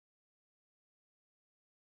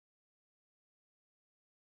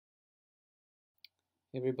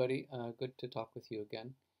Hey everybody, good to talk with you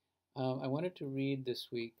again. I wanted to read this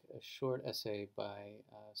week a short essay by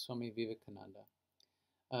Swami Vivekananda.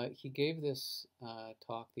 He gave this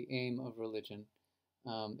talk, The Aim of Religion,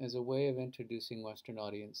 as a way of introducing Western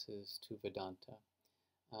audiences to Vedanta.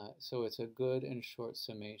 So it's a good and short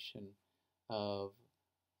summation of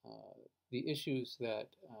uh, the issues that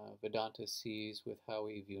Vedanta sees with how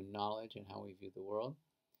we view knowledge and how we view the world,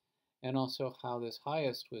 and also how this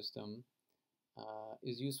highest wisdom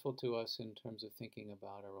is useful to us in terms of thinking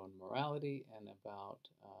about our own morality and about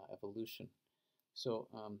evolution. So,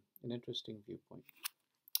 an interesting viewpoint.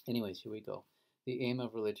 Anyways, here we go. The Aim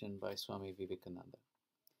of Religion by Swami Vivekananda.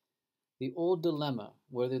 The old dilemma,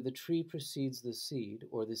 whether the tree precedes the seed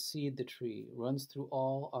or the seed the tree, runs through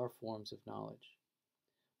all our forms of knowledge.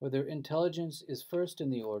 Whether intelligence is first in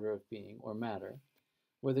the order of being or matter,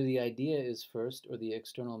 whether the idea is first or the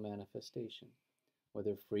external manifestation,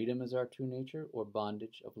 whether freedom is our true nature or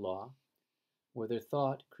bondage of law, whether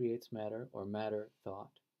thought creates matter or matter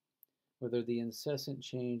thought, whether the incessant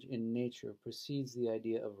change in nature precedes the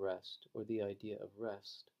idea of rest or the idea of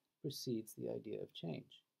rest precedes the idea of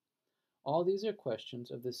change. All these are questions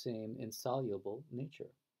of the same insoluble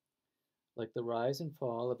nature. Like the rise and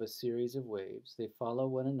fall of a series of waves, they follow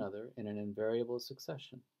one another in an invariable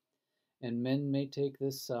succession, and men may take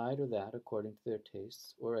this side or that according to their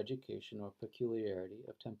tastes or education or peculiarity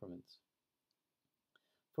of temperaments.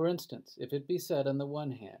 For instance, if it be said on the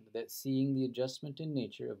one hand that seeing the adjustment in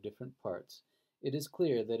nature of different parts, it is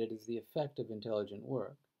clear that it is the effect of intelligent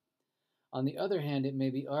work, on the other hand it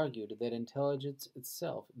may be argued that intelligence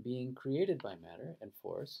itself, being created by matter and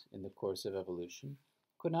force in the course of evolution,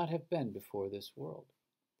 could not have been before this world.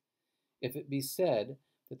 If it be said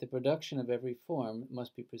that the production of every form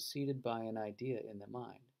must be preceded by an idea in the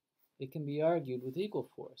mind, it can be argued with equal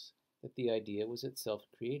force that the idea was itself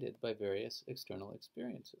created by various external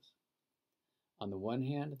experiences. On the one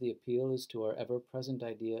hand, the appeal is to our ever-present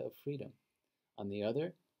idea of freedom; on the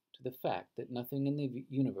other, to the fact that nothing in the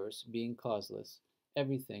universe being causeless,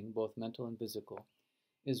 everything, both mental and physical,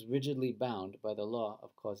 is rigidly bound by the law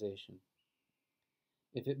of causation.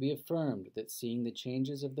 If it be affirmed that seeing the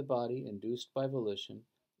changes of the body induced by volition,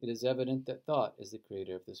 it is evident that thought is the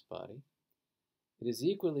creator of this body, it is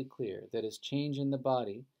equally clear that as change in the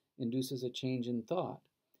body induces a change in thought,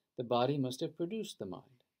 the body must have produced the mind.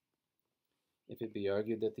 If it be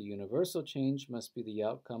argued that the universal change must be the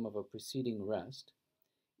outcome of a preceding rest,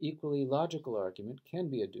 equally logical argument can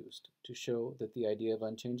be adduced to show that the idea of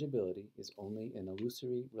unchangeability is only an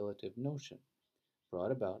illusory relative notion, brought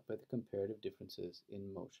about by the comparative differences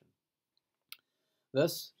in motion.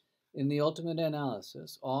 Thus, in the ultimate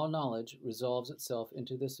analysis, all knowledge resolves itself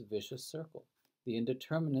into this vicious circle, the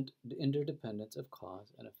indeterminate interdependence of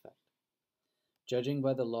cause and effect. Judging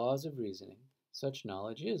by the laws of reasoning, such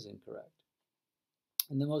knowledge is incorrect.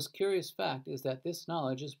 And the most curious fact is that this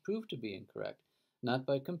knowledge is proved to be incorrect, not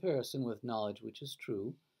by comparison with knowledge which is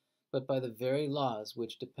true, but by the very laws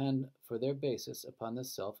which depend for their basis upon the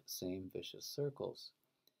self-same vicious circles.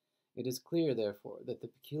 It is clear, therefore, that the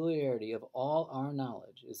peculiarity of all our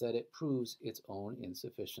knowledge is that it proves its own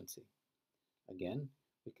insufficiency. Again,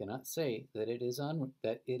 we cannot say that it is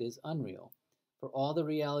unreal, for all the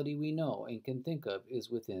reality we know and can think of is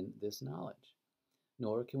within this knowledge,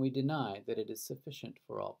 nor can we deny that it is sufficient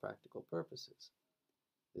for all practical purposes.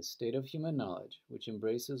 This state of human knowledge, which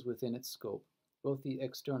embraces within its scope both the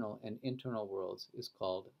external and internal worlds, is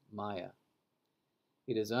called Maya.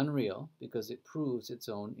 It is unreal because it proves its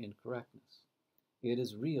own incorrectness. It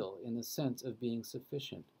is real in the sense of being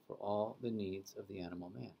sufficient for all the needs of the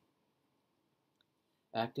animal man.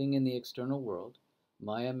 Acting in the external world,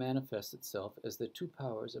 Maya manifests itself as the two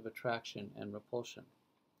powers of attraction and repulsion.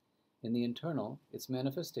 In the internal, its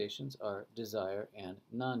manifestations are desire and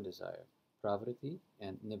non-desire, pravriti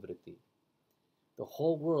and nivriti. The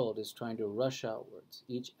whole world is trying to rush outwards.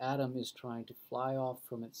 Each atom is trying to fly off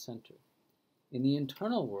from its center. In the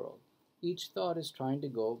internal world, each thought is trying to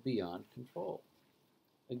go beyond control.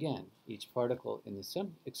 Again, each particle in the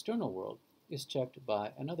external world is checked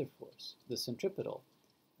by another force, the centripetal,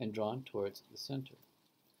 and drawn towards the center.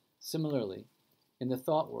 Similarly, in the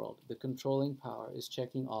thought world, the controlling power is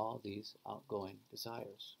checking all these outgoing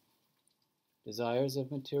desires. Desires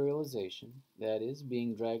of materialization, that is,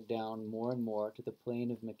 being dragged down more and more to the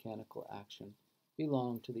plane of mechanical action,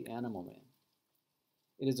 belong to the animal man.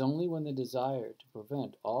 It is only when the desire to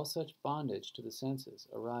prevent all such bondage to the senses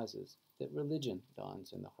arises that religion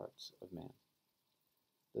dawns in the hearts of man.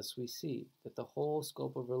 Thus we see that the whole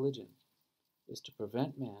scope of religion is to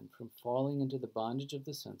prevent man from falling into the bondage of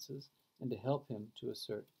the senses and to help him to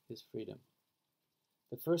assert his freedom.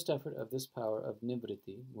 The first effort of this power of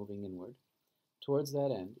nivritti, moving inward, towards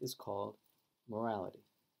that end is called morality.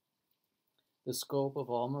 The scope of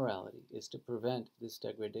all morality is to prevent this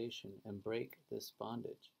degradation and break this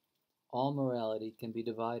bondage. All morality can be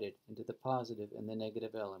divided into the positive and the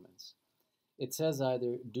negative elements. It says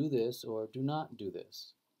either do this or do not do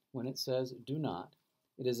this. When it says do not,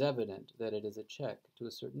 it is evident that it is a check to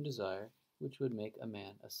a certain desire which would make a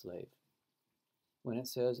man a slave. When it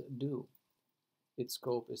says do, its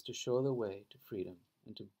scope is to show the way to freedom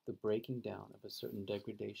and to the breaking down of a certain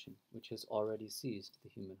degradation which has already seized the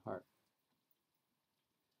human heart.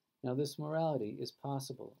 Now this morality is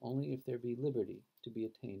possible only if there be liberty to be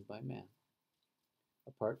attained by man.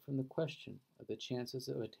 Apart from the question of the chances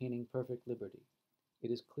of attaining perfect liberty,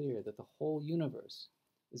 it is clear that the whole universe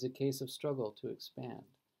is a case of struggle to expand,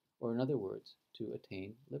 or in other words, to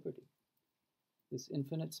attain liberty. This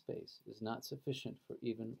infinite space is not sufficient for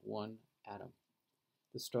even one atom.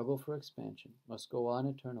 The struggle for expansion must go on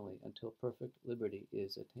eternally until perfect liberty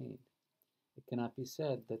is attained. It cannot be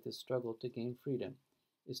said that this struggle to gain freedom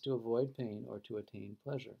is to avoid pain or to attain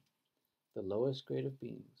pleasure. The lowest grade of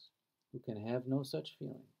beings, who can have no such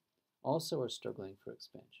feeling, also are struggling for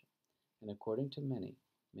expansion, and according to many,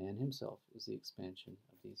 man himself is the expansion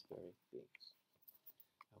of these very beings.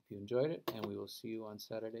 I hope you enjoyed it, and we will see you on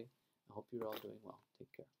Saturday. I hope you're all doing well.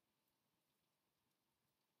 Take care.